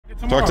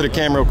Talk to the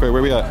camera real quick.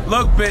 Where we at?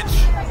 Look, bitch.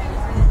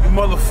 You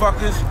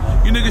motherfuckers.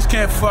 You niggas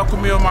can't fuck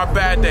with me on my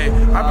bad day.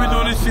 I've been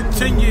doing this shit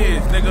 10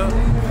 years, nigga.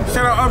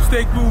 Shout out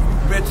Upstate Groove,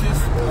 bitches.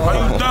 Are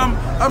you dumb?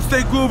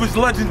 Upstate Groove is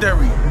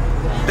legendary.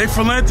 They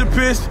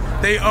philanthropists.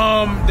 They're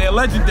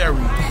legendary.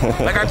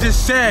 Like I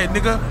just said,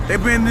 nigga. They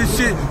been in this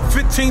shit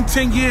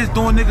 10 years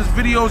doing niggas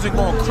videos and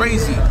going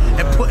crazy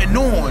and putting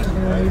on.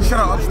 Shout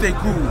out Upstate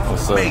Groove.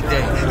 What's up?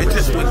 Mayday. It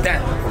just with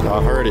that.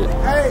 I heard it.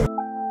 Hey.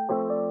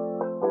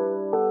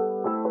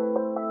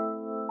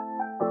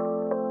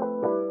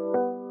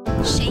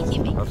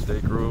 Shaking me.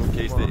 Upstate Groove,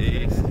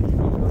 Casetheace.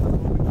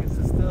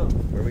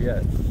 Where we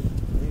at?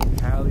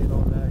 Cali and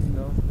all that, you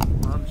know.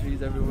 Palm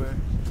trees everywhere.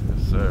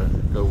 Yes, sir.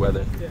 Good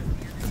weather.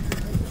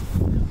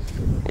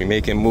 We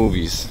making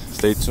movies.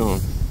 Stay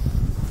tuned.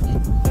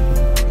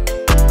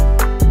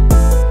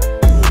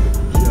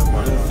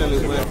 Send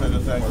his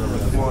website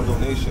as a small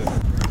donation.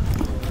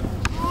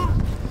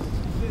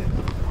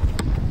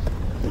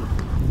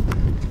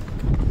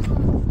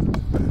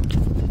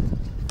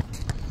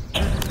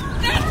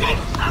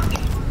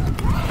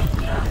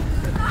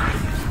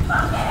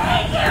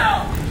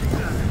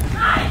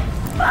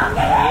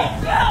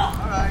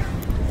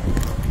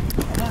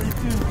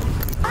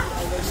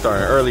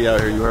 Starting early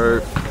out here, you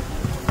heard?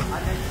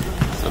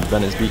 Some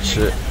Venice Beach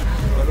shit.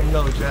 Let them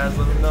know, Jazz,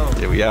 let them know.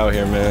 Yeah, we out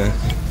here, man.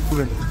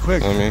 Moving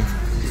quick. You know what I mean?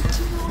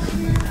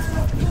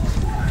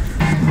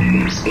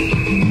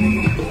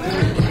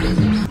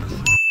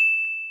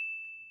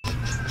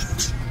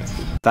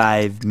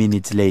 5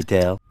 minutes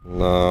later.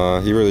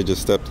 Nah, he really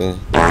just stepped in.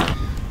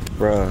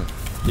 Bruh,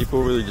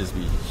 people really just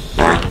be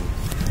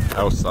shitting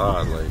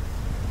outside. Like,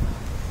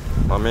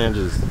 my man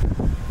just...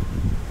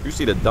 You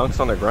see the dunks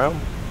on the ground?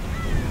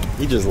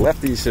 He just left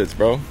these shits,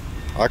 bro.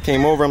 I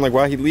came over, I'm like,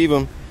 why'd he leave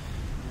them?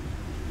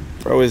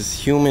 Bro, it's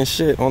human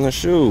shit on the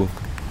shoe.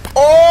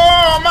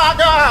 Oh my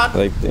God!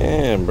 Like,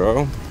 damn,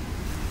 bro.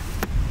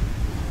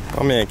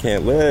 My man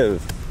can't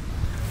live.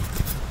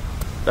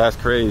 That's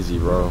crazy,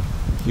 bro.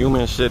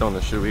 Human shit on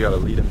the shoe. We gotta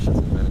leave them shits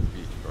in Venice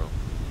Beach, bro.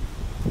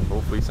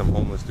 Hopefully some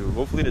homeless dude.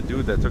 Hopefully the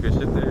dude that took his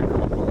shit there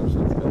come up on them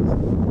shits, cause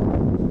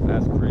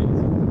that's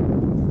crazy.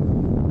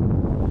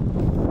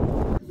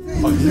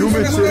 A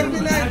human shit.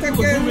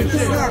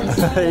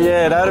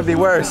 Yeah, that'd be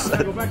worse.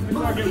 Go back to the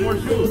car, get more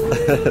shoes.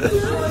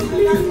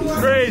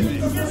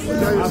 Crazy.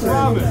 I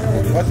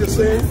promise. What you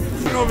saying?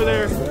 Over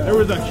there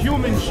was a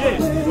human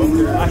shit.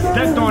 I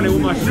stepped on it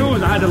with my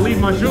shoes. I had to leave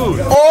my shoes.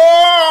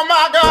 Oh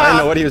my God! I didn't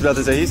know what he was about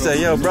to say. He said,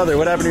 yo, brother,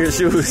 what happened to your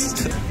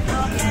shoes?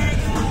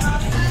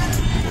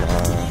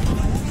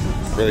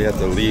 Really have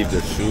to leave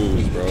the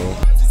shoes, bro.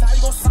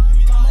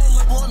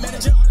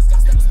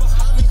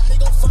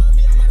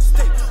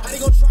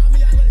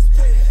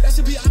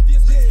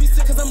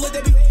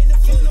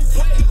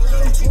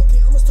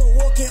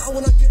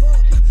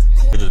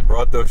 He just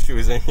brought those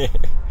shoes in here.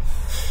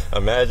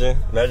 Imagine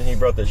he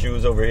brought the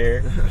shoes over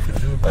here.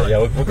 Yeah,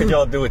 what could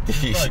y'all do with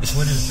these?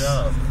 What is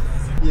job?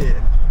 Yeah.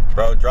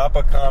 Bro, drop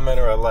a comment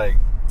or a like.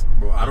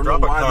 Bro, I don't know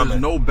why there's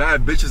no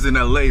bad bitches in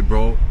LA,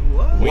 bro.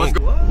 What's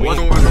going on,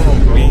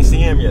 bro? We ain't see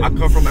him yet. I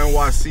come from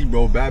NYC,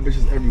 bro. Bad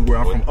bitches everywhere.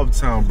 I'm from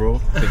Uptown, bro.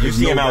 If you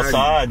see him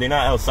outside, they're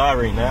not outside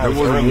right now. There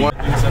wasn't one.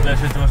 You said that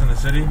shit to us in the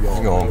city? He's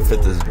gonna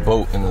fit this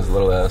boat in this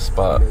little ass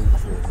spot.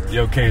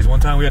 Yo, Case, one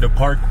time we had to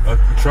park a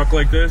truck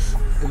like this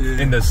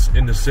in the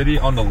city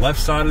on the left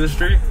side of the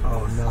street.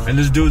 Oh, no. And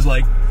this dude's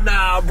like,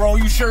 nah, bro,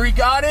 you sure he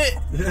got it?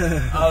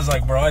 Yeah. I was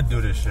like, bro, I'd do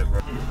this shit, bro.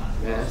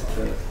 Yeah, that's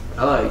tough.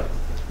 I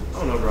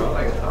don't know, bro. I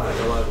like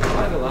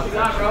a lot.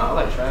 I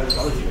like Travis. I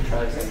listen to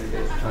Travis every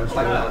day. I like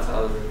Mount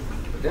Tyler.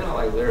 But then I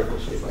like lyrical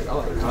shit. Like,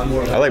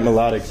 I like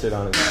melodic shit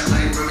on it.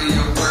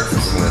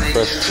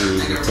 Fresh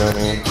shoes, you feel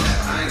me?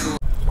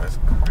 That's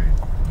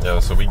great. Yo,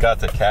 so we got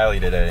to Cali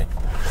today.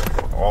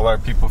 All our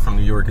people from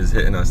New York is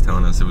hitting us,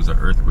 telling us it was an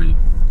earthquake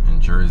in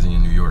Jersey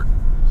and New York.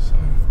 So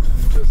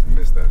Just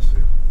missed that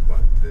shit.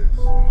 Like this.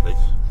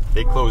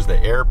 they closed the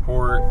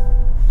airport,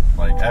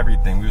 like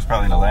everything. We was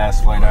probably the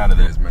last flight out of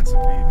there. It's meant to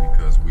be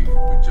because we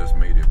just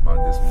made it by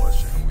this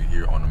much and we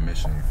here on a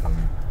mission, you feel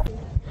me?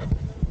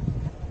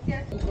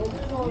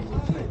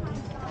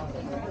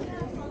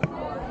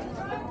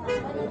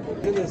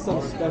 think there's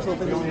some special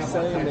things you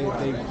say and they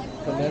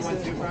finesse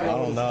it. I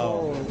don't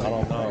know.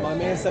 My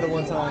man said it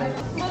one time.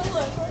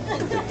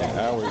 Taking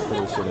hours for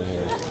this shit in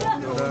here.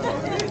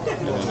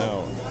 In and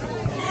out.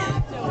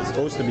 It's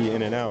supposed to be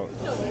in and out.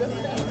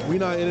 We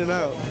not in and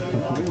out.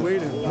 We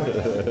waiting.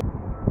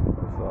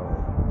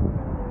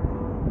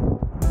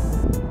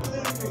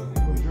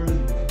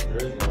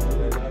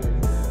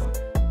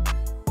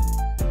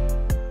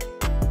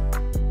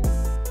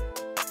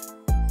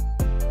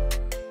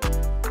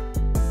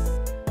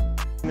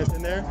 It's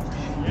in there?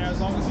 Yeah, as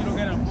long as you don't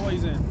get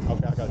employees in.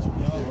 Okay, I got you.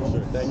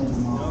 Sure, thank you.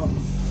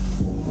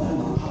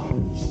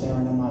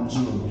 Staring at my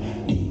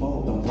jewelry,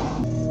 both the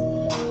rock.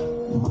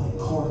 My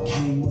car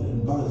came with a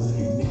buzz.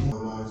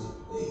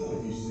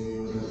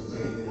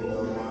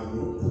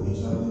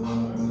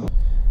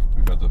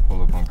 We about to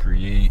pull up on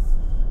Create.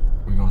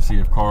 We're gonna see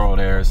if Carl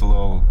there. It's a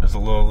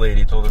little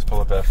lady told us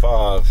pull up at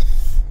 5.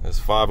 It's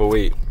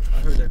 5:08. I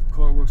heard that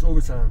Carl works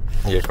overtime.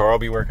 Yeah, Carl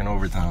be working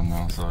overtime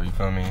though, so you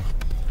feel me?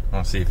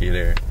 I'll see if he's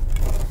there.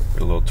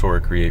 Do a little tour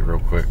of Create real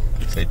quick.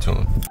 Stay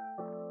tuned.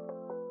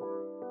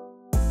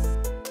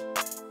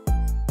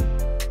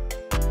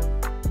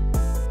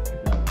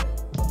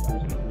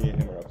 Me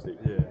and him are Upstate.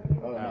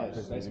 Yeah. Oh,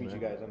 nice. Nice to meet you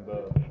guys. I'm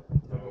Bo.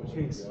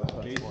 Chase. The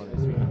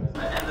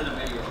end of the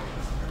video.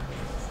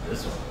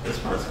 This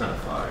part's kind of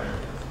fire.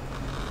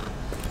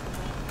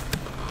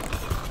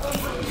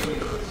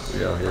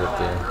 We out here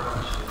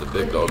at the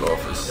big dog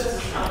office.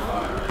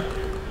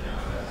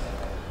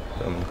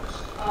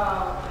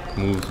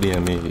 Moves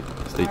being made.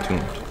 Stay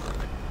tuned.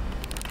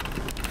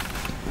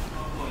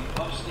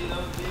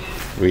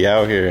 We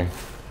out here.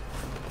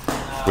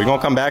 We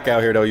gonna come back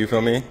out here though, you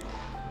feel me?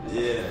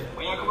 Yeah.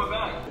 When you coming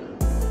back?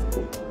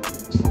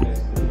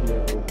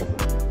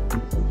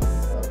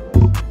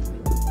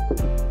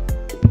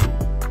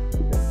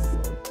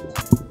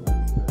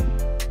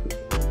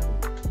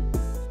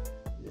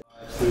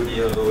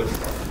 Studios.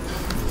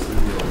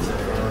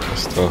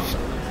 Stuff.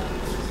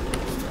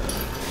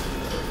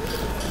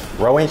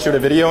 Bro, ain't shoot a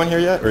video in here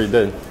yet? Or you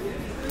did?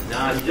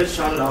 Nah, you just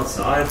shot it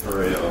outside for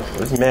real.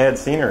 There's mad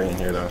scenery in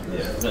here though.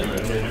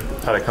 Yeah.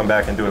 Try to come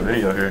back and do a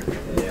video here.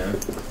 Yeah.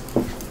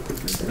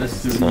 This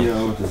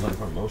studio is like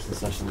where most of the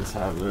sessions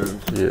have there.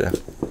 Yeah.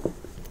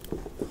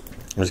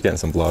 I'm just getting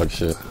some vlog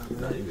shit.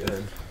 Not you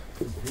good.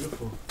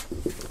 Beautiful.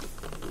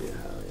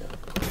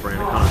 Yeah.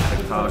 Brand on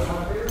TikTok.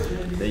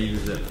 They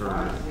use it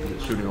for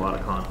shooting a lot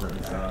of content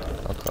and stuff.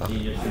 Okay.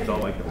 He just shoots all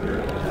like the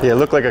weird. Yeah, it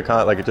looked like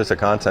just a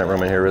content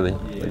room in here, really.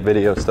 Like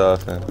video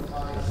stuff and.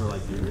 That's where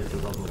like you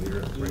all the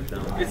weird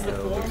breakdown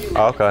videos.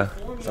 Oh, okay.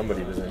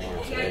 Somebody was in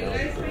here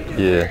today.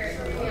 Yeah.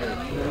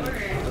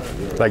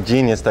 Like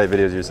genius type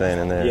videos you're saying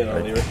in there. Yeah,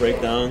 like, lyric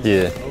breakdowns.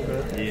 Yeah.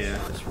 Okay. Yeah.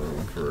 This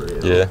room for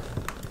real. Yeah.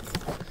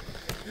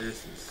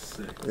 This is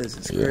sick. This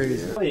is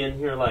crazy. I'm in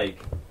here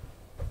like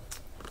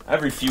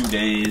every few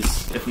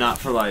days, if not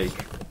for like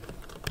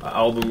an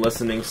album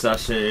listening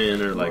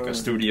session or like a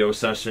studio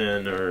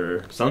session,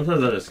 or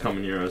sometimes I just come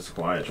in here, it's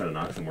quiet, try to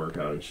knock some work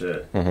out and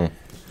shit.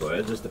 But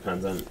it just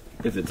depends on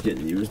if it's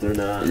getting used or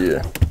not.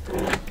 Yeah.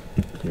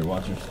 You're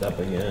watching step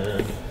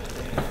again.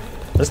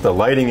 Just the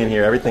lighting in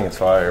here, everything is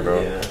fire, bro.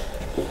 Yeah.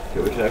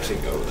 Okay, we should actually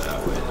go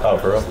that way. Oh,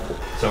 for real?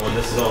 So when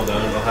this is all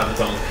done, it'll have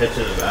its own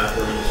kitchen and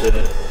bathroom and shit.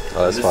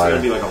 Oh, that's this fire.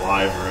 is gonna be like a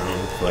live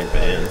room for like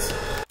bands.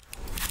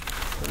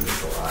 And this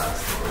is the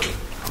last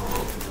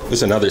one. This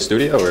is another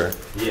studio, or?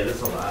 Yeah, this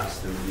is the last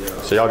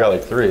studio. So y'all got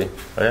like 3,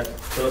 right?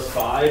 So it's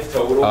 5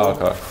 total. Oh,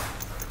 okay.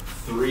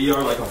 3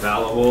 are like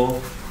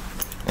available.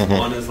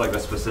 One is like a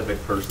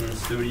specific person's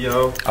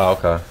studio. Oh,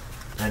 okay.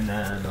 And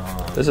then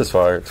this is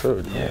fire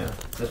too. Yeah,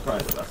 that's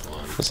probably the best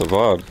one. That's a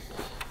vibe.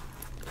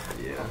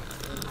 Yeah.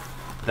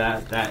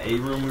 That A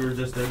room we were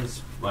just in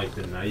is like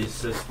the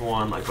nicest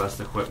one, like best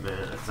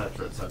equipment,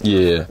 etc., etc.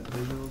 Yeah.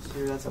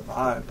 That's a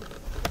vibe.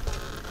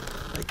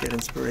 Like get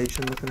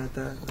inspiration looking at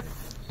that.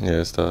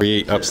 Yeah, it's tough.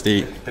 Create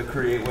Upstate. The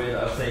Create way,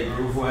 the Upstate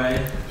Groove way.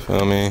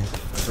 Feel me?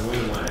 The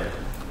Win way.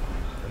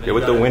 Yeah,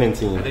 with the winning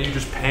team. And then you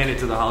just pan it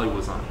to the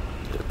Hollywood sign.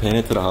 Yeah, pan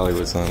it to the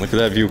Hollywood sign. Look at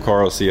that view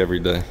Carl see every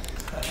day.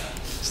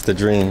 It's the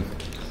dream.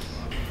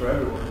 For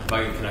everyone. If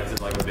I get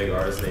connected like a big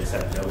artist and they just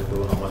have no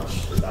clue how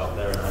much is out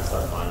there, and I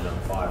start finding them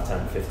 5,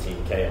 10,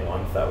 15K a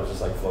month that was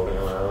just like floating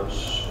around.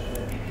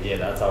 Yeah,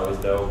 that's always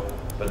dope.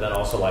 But then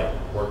also like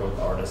working with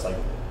artists, like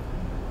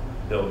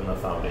building a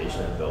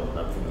foundation and building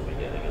them from the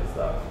beginning and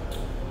stuff.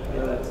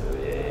 Yeah, that's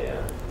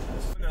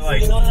yeah.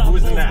 Like,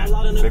 who's in that?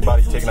 Big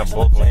body taking up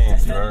both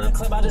lanes, you heard?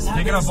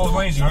 Taking up both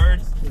lanes, you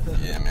heard?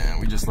 Yeah, man,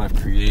 we just left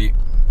Create.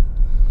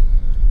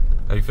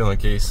 How you feeling,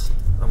 Case?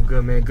 I'm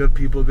good, man. Good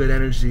people, good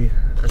energy.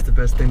 That's the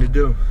best thing to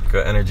do.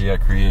 Good energy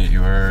at Create,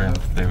 you heard?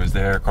 They was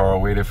there.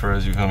 Carl waited for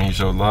us, you feel me? He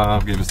showed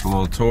love, gave us a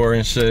little tour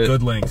and shit.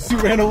 Good links. She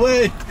ran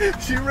away.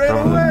 She ran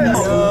away.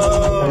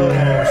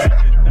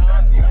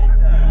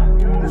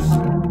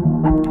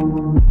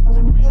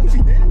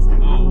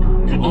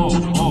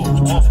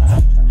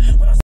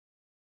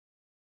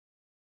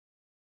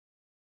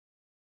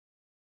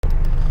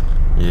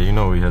 Yeah, you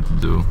know what we had to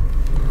do.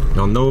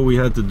 Y'all know what we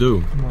had to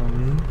do. Come on,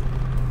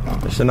 man.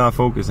 They should not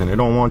focus in. They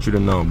don't want you to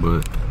know,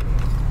 but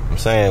I'm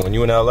saying when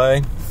you in LA,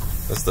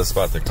 that's the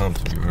spot to come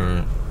to, you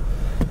heard?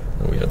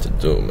 What we had to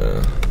do,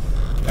 man.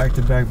 Back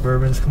to back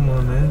bourbons, come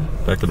on, man.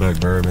 Back to back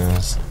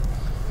bourbons.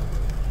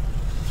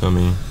 Feel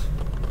me?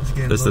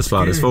 This is the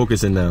spot. It's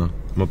focusing now.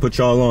 I'm gonna put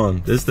y'all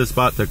on. This is the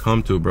spot to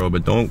come to, bro.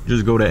 But don't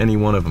just go to any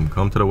one of them.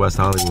 Come to the West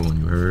Hollywood one,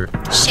 you heard?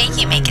 Shake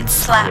it, make it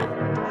slap.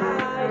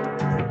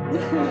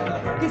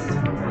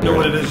 You know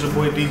what it is, your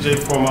boy DJ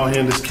Form out here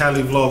in this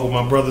Cali vlog with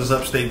my brothers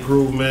Upstate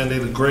Groove, man. They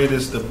the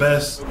greatest, the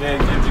best. Man,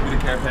 Jim, the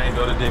campaign,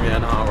 go to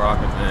Damian on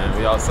Rockets, man.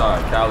 We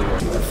outside, Cali.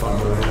 Fun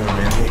with him,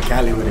 man.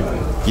 Cali with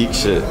it. Geek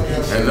shit.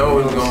 I know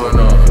what's going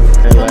on.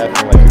 They're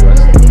laughing like you